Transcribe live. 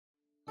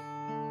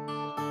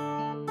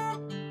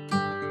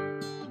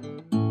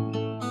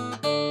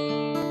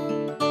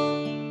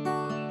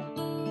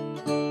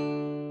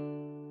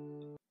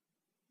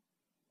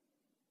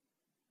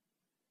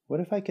What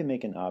if I could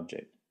make an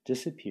object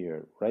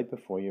disappear right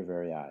before your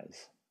very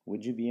eyes?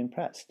 Would you be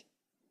impressed?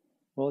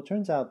 Well, it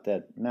turns out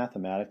that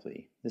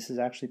mathematically, this is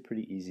actually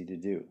pretty easy to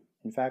do.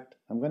 In fact,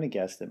 I'm going to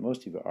guess that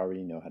most of you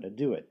already know how to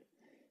do it.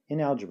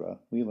 In algebra,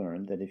 we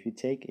learned that if you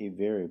take a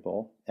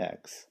variable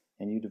x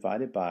and you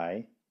divide it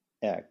by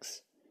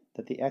x,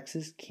 that the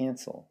x's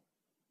cancel.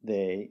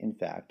 They, in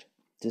fact,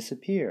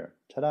 disappear.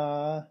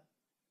 Ta-da!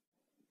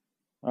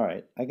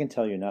 Alright, I can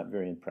tell you're not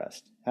very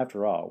impressed.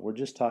 After all, we're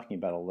just talking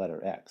about a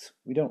letter x.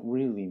 We don't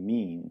really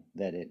mean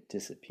that it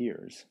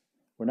disappears.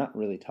 We're not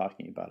really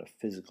talking about a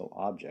physical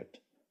object.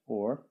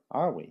 Or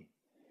are we?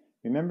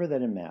 Remember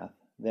that in math,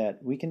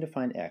 that we can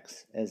define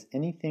x as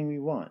anything we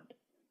want.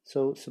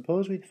 So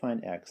suppose we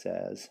define x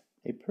as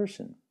a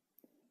person.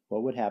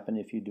 What would happen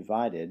if you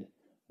divided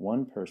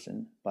one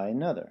person by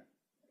another?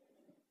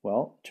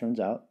 Well, it turns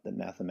out that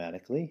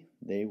mathematically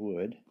they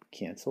would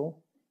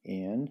cancel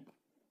and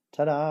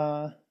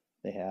ta-da!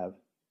 They have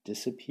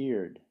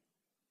disappeared.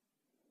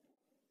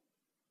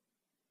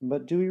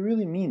 But do we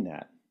really mean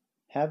that?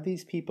 Have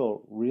these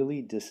people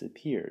really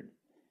disappeared?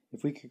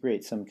 If we could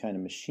create some kind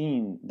of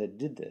machine that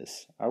did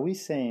this, are we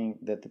saying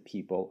that the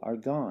people are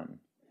gone?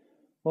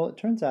 Well, it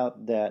turns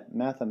out that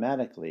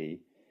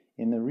mathematically,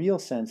 in the real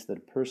sense that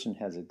a person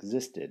has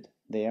existed,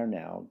 they are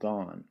now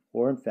gone.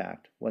 Or in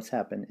fact, what's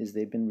happened is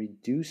they've been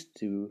reduced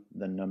to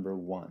the number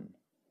 1.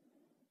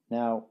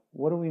 Now,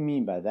 what do we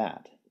mean by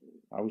that?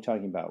 Are we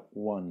talking about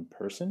one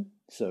person?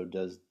 So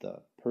does the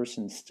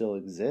person still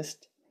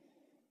exist?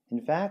 In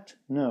fact,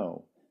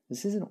 no.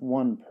 This isn't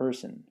one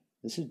person.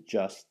 This is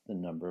just the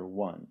number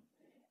 1.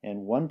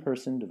 And one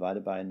person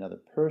divided by another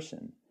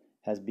person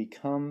has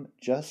become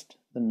just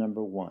the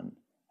number 1,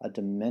 a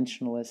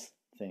dimensionless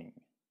thing.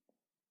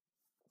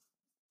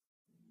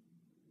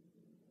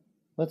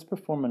 Let's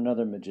perform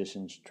another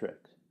magician's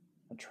trick,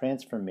 a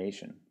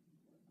transformation.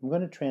 I'm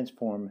going to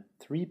transform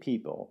 3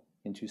 people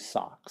into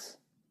socks.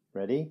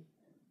 Ready?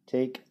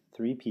 Take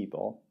 3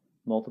 people,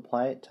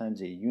 multiply it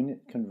times a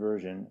unit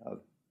conversion of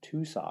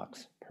 2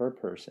 socks per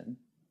person.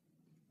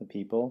 The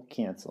people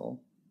cancel,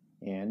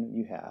 and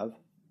you have,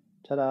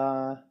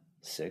 ta-da,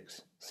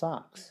 6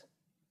 socks.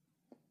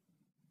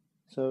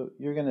 So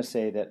you're going to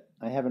say that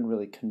I haven't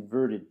really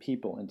converted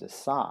people into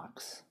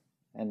socks,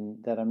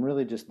 and that I'm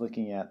really just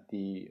looking at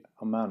the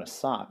amount of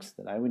socks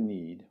that I would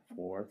need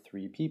for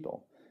 3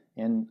 people.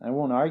 And I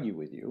won't argue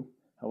with you.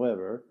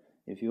 However,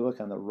 if you look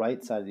on the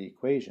right side of the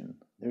equation,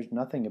 there's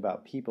nothing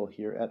about people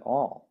here at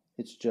all.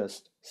 It's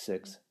just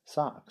 6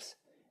 socks.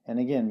 And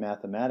again,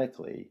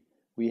 mathematically,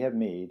 we have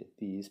made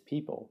these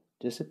people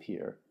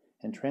disappear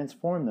and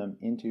transform them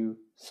into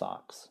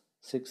socks,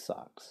 6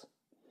 socks.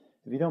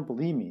 If you don't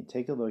believe me,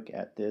 take a look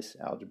at this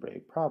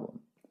algebraic problem.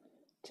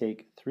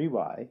 Take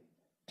 3y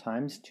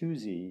times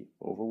 2z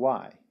over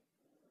y.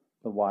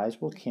 The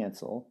y's will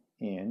cancel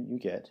and you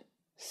get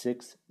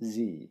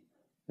 6z.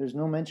 There's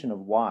no mention of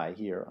y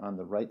here on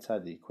the right side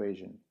of the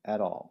equation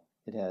at all.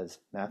 It has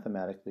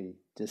mathematically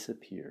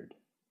disappeared.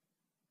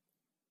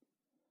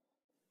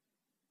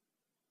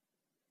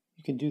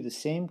 You can do the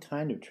same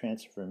kind of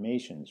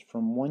transformations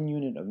from one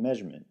unit of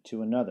measurement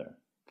to another.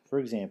 For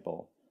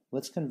example,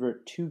 let's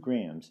convert 2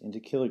 grams into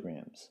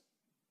kilograms.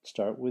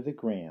 Start with the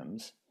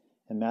grams,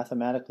 and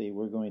mathematically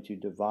we're going to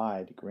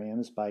divide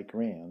grams by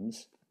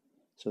grams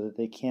so that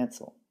they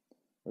cancel.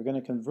 We're going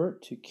to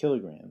convert to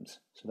kilograms,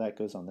 so that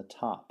goes on the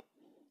top.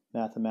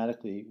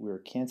 Mathematically, we're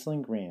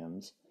canceling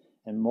grams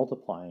and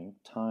multiplying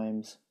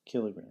times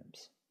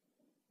kilograms.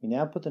 We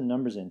now put the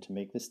numbers in to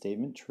make the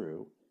statement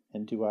true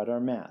and do out our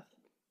math.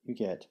 You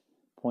get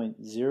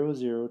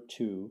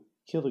 0.002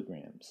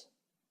 kilograms.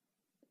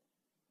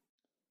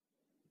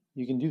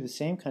 You can do the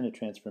same kind of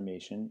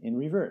transformation in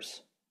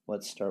reverse.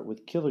 Let's start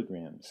with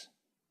kilograms.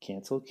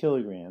 Cancel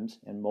kilograms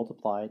and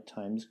multiply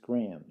times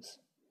grams.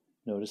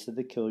 Notice that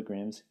the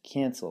kilograms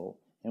cancel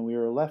and we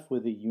are left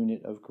with a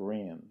unit of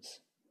grams.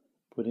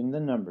 Put in the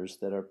numbers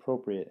that are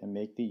appropriate and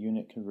make the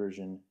unit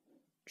conversion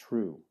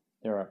true.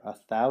 There are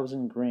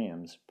 1,000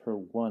 grams per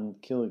 1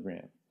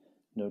 kilogram.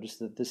 Notice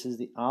that this is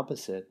the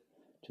opposite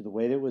to the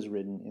way that was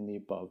written in the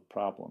above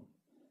problem.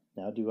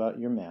 Now do out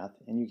your math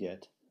and you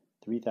get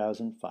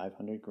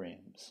 3,500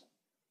 grams.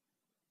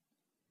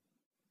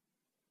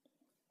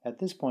 At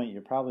this point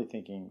you're probably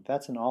thinking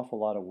that's an awful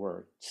lot of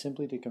work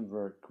simply to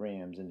convert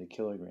grams into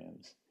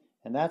kilograms.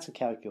 And that's a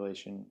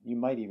calculation you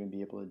might even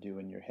be able to do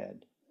in your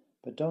head.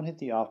 But don't hit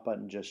the off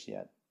button just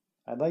yet.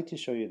 I'd like to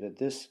show you that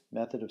this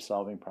method of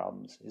solving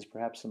problems is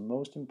perhaps the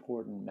most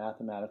important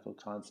mathematical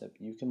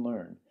concept you can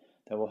learn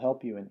that will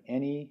help you in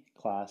any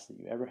class that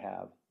you ever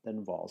have that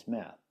involves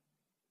math.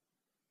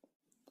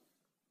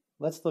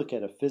 Let's look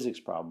at a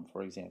physics problem,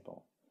 for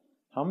example.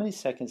 How many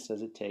seconds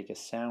does it take a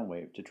sound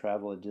wave to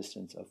travel a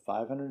distance of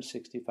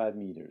 565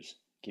 meters,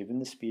 given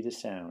the speed of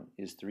sound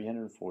is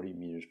 340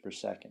 meters per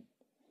second?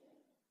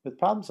 With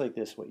problems like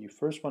this, what you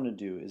first want to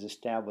do is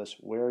establish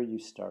where are you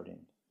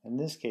starting. In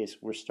this case,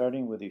 we're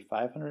starting with a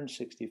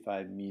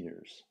 565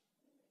 meters.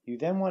 You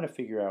then want to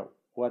figure out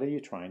what are you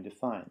trying to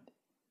find.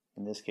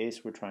 In this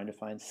case, we're trying to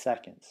find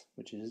seconds,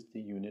 which is the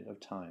unit of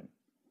time.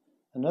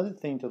 Another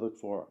thing to look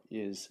for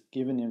is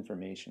given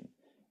information.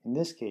 In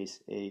this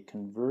case, a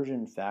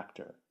conversion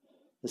factor.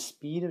 The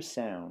speed of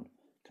sound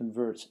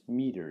converts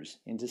meters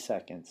into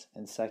seconds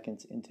and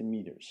seconds into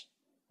meters.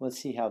 Let's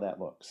see how that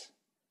looks.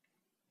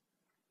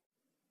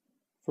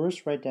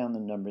 First, write down the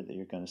number that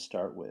you're going to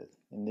start with.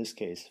 In this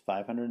case,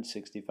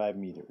 565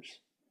 meters.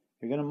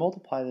 You're going to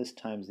multiply this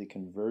times the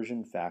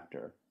conversion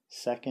factor,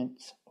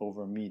 seconds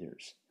over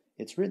meters.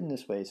 It's written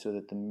this way so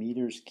that the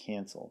meters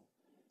cancel.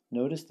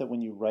 Notice that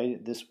when you write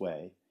it this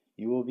way,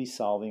 you will be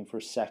solving for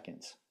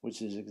seconds,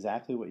 which is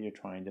exactly what you're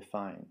trying to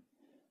find.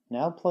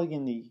 Now plug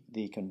in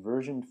the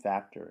conversion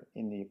factor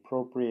in the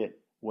appropriate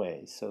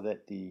way so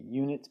that the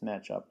units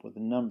match up with the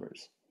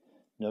numbers.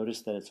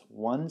 Notice that it's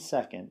 1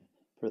 second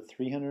per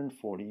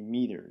 340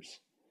 meters.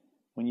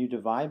 When you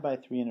divide by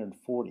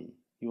 340,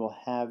 you will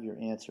have your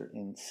answer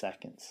in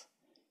seconds.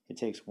 It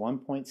takes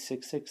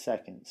 1.66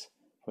 seconds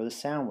for the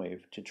sound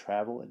wave to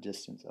travel a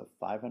distance of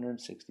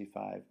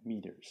 565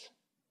 meters.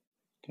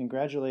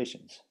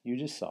 Congratulations, you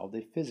just solved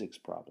a physics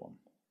problem.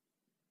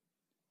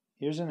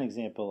 Here's an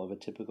example of a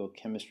typical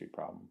chemistry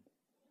problem.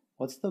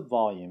 What's the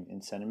volume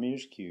in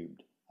centimeters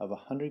cubed of a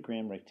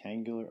 100-gram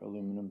rectangular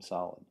aluminum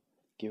solid,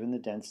 given the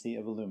density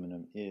of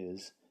aluminum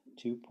is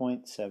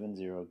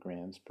 2.70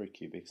 grams per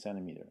cubic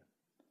centimeter?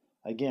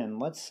 Again,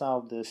 let's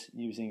solve this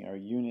using our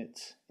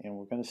units, and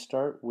we're going to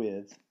start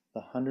with the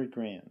 100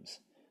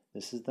 grams.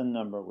 This is the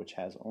number which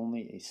has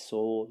only a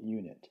sole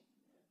unit.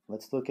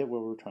 Let's look at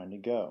where we're trying to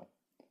go.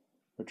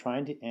 We're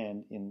trying to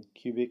end in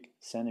cubic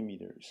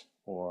centimeters,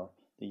 or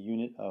the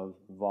unit of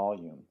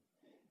volume,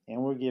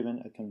 and we're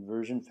given a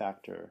conversion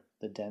factor,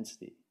 the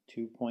density,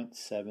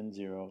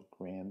 2.70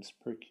 grams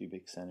per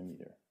cubic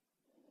centimeter.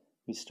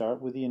 We start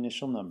with the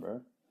initial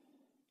number,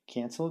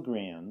 cancel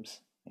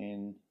grams,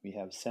 and we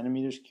have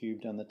centimeters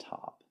cubed on the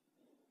top.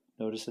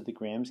 Notice that the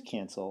grams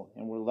cancel,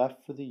 and we're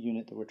left for the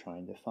unit that we're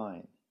trying to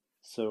find.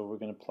 So we're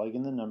going to plug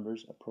in the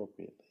numbers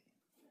appropriately.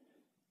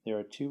 There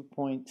are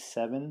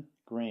 2.7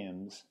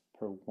 grams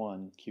per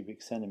 1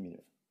 cubic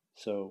centimeter.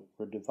 So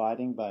we're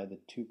dividing by the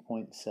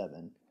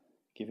 2.7,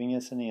 giving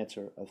us an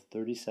answer of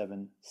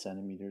 37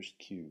 centimeters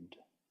cubed.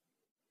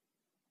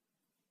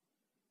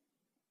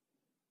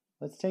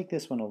 Let's take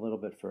this one a little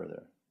bit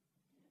further.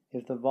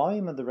 If the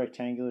volume of the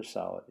rectangular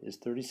solid is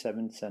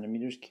 37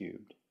 centimeters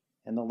cubed,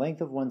 and the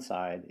length of one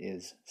side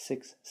is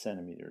 6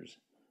 centimeters,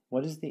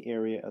 what is the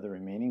area of the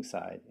remaining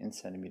side in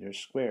centimeters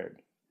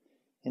squared?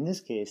 In this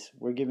case,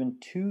 we're given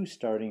two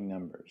starting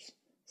numbers,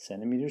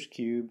 centimeters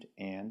cubed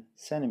and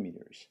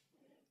centimeters.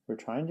 We're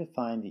trying to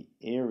find the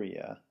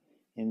area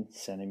in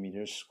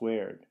centimeters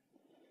squared.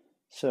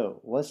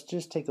 So let's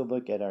just take a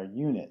look at our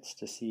units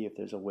to see if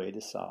there's a way to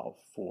solve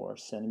for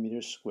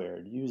centimeters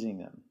squared using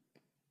them.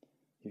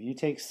 If you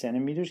take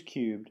centimeters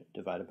cubed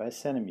divided by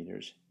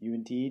centimeters, you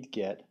indeed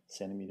get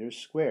centimeters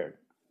squared.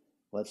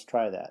 Let's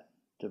try that.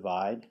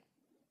 Divide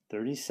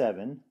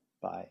 37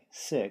 by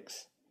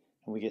 6,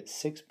 and we get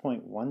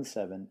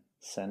 6.17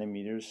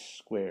 centimeters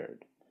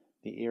squared,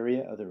 the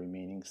area of the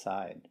remaining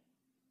side.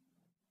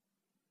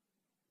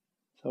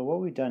 So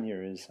what we've done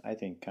here is, I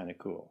think, kind of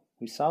cool.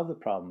 We solved the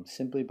problem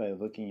simply by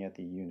looking at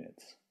the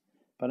units.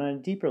 But on a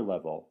deeper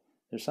level,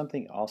 there's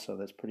something also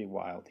that's pretty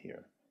wild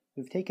here.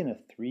 We've taken a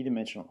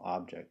three-dimensional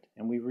object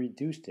and we've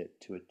reduced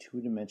it to a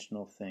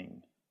two-dimensional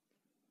thing.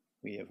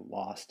 We have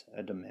lost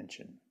a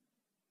dimension.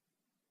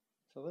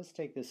 So let's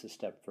take this a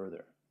step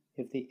further.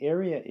 If the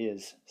area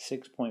is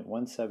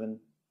 6.17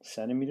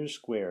 centimeters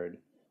squared,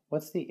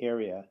 what's the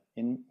area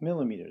in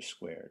millimeters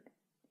squared?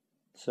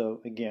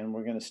 So again,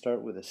 we're going to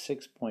start with a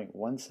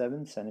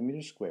 6.17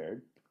 centimeters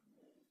squared.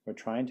 We're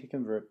trying to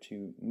convert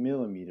to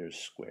millimeters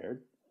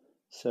squared.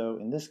 So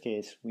in this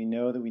case, we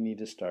know that we need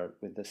to start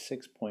with the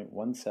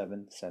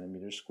 6.17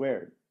 centimeters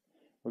squared.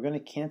 We're going to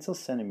cancel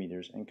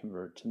centimeters and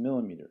convert to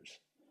millimeters.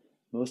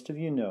 Most of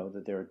you know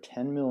that there are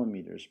 10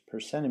 millimeters per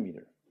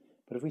centimeter.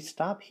 But if we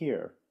stop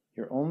here,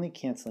 you're only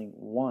canceling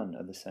one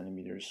of the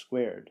centimeters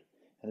squared.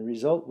 And the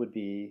result would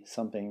be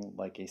something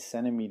like a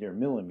centimeter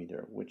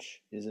millimeter,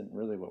 which isn't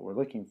really what we're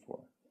looking for.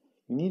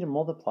 You need to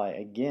multiply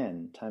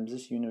again times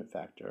this unit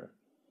factor.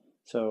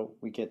 So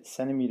we get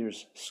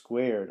centimeters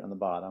squared on the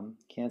bottom,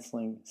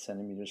 canceling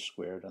centimeters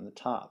squared on the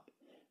top.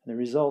 And the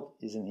result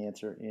is an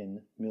answer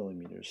in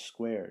millimeters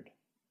squared.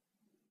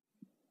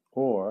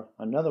 Or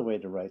another way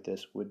to write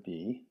this would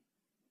be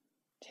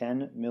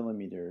 10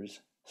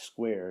 millimeters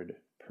squared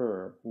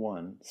per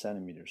 1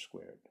 centimeter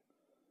squared.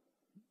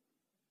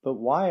 But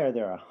why are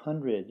there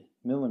 100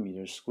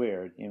 millimeters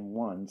squared in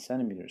 1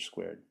 centimeter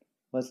squared?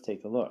 Let's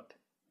take a look.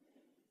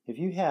 If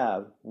you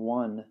have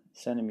 1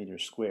 centimeter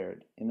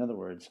squared, in other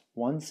words,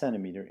 1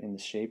 centimeter in the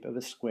shape of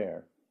a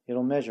square,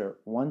 it'll measure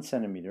 1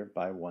 centimeter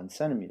by 1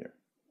 centimeter.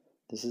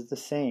 This is the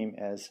same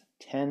as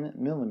 10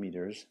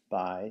 millimeters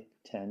by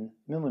 10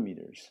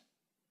 millimeters.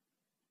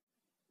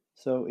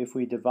 So if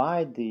we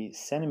divide the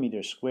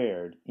centimeter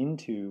squared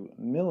into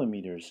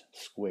millimeters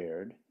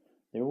squared,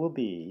 there will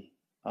be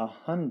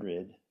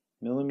 100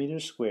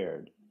 millimeters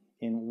squared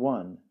in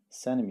 1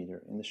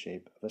 centimeter in the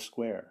shape of a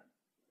square.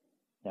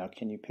 Now,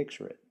 can you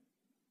picture it?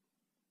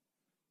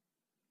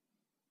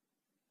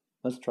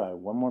 Let's try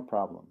one more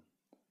problem.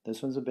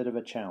 This one's a bit of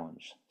a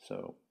challenge,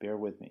 so bear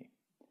with me.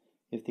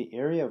 If the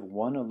area of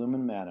one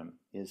aluminum atom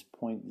is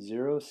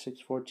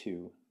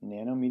 0.0642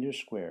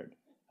 nanometers squared,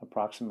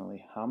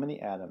 approximately how many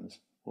atoms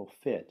will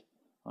fit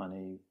on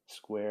a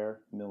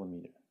square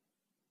millimeter?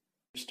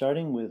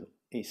 Starting with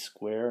a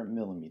square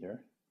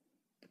millimeter,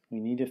 we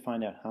need to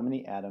find out how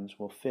many atoms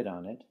will fit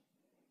on it,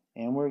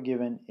 and we're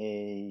given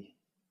a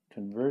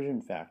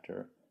conversion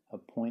factor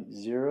of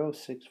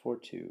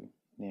 0.0642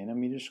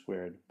 nanometers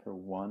squared per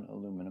 1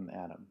 aluminum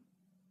atom.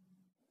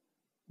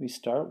 We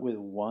start with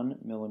 1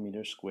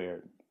 millimeter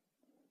squared.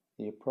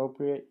 The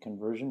appropriate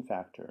conversion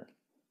factor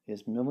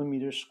is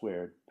millimeters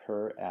squared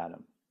per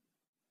atom.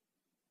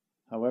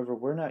 However,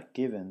 we're not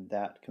given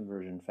that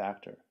conversion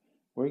factor.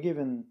 We're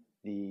given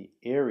the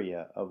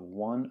area of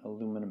 1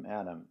 aluminum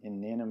atom in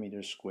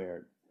nanometers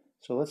squared.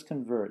 So let's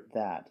convert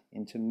that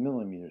into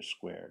millimeters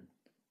squared.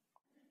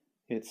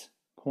 It's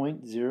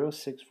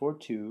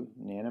 0.0642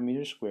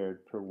 nanometers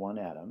squared per 1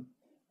 atom.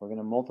 We're going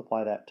to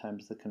multiply that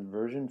times the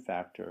conversion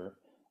factor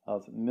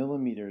of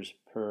millimeters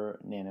per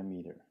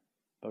nanometer.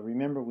 But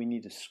remember, we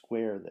need to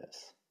square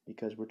this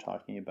because we're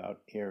talking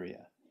about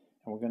area.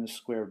 And we're going to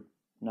square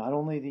not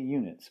only the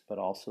units, but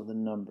also the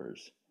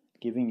numbers,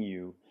 giving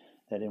you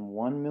that in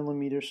 1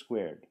 millimeter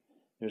squared,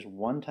 there's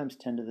 1 times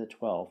 10 to the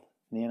 12th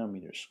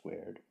nanometers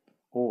squared,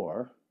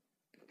 or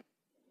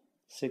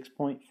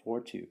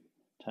 6.42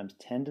 times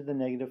 10 to the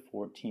negative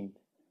 14th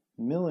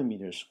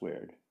millimeters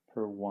squared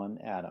per 1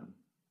 atom.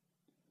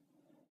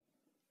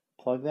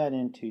 Plug that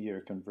into your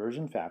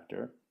conversion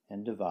factor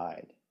and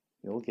divide.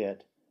 You'll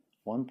get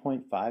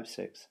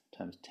 1.56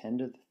 times 10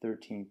 to the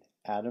 13th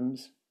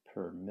atoms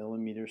per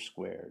millimeter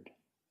squared.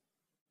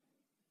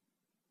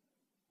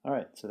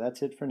 Alright, so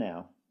that's it for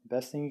now. The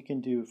best thing you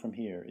can do from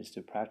here is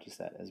to practice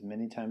that as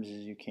many times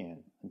as you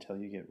can until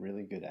you get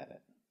really good at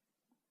it.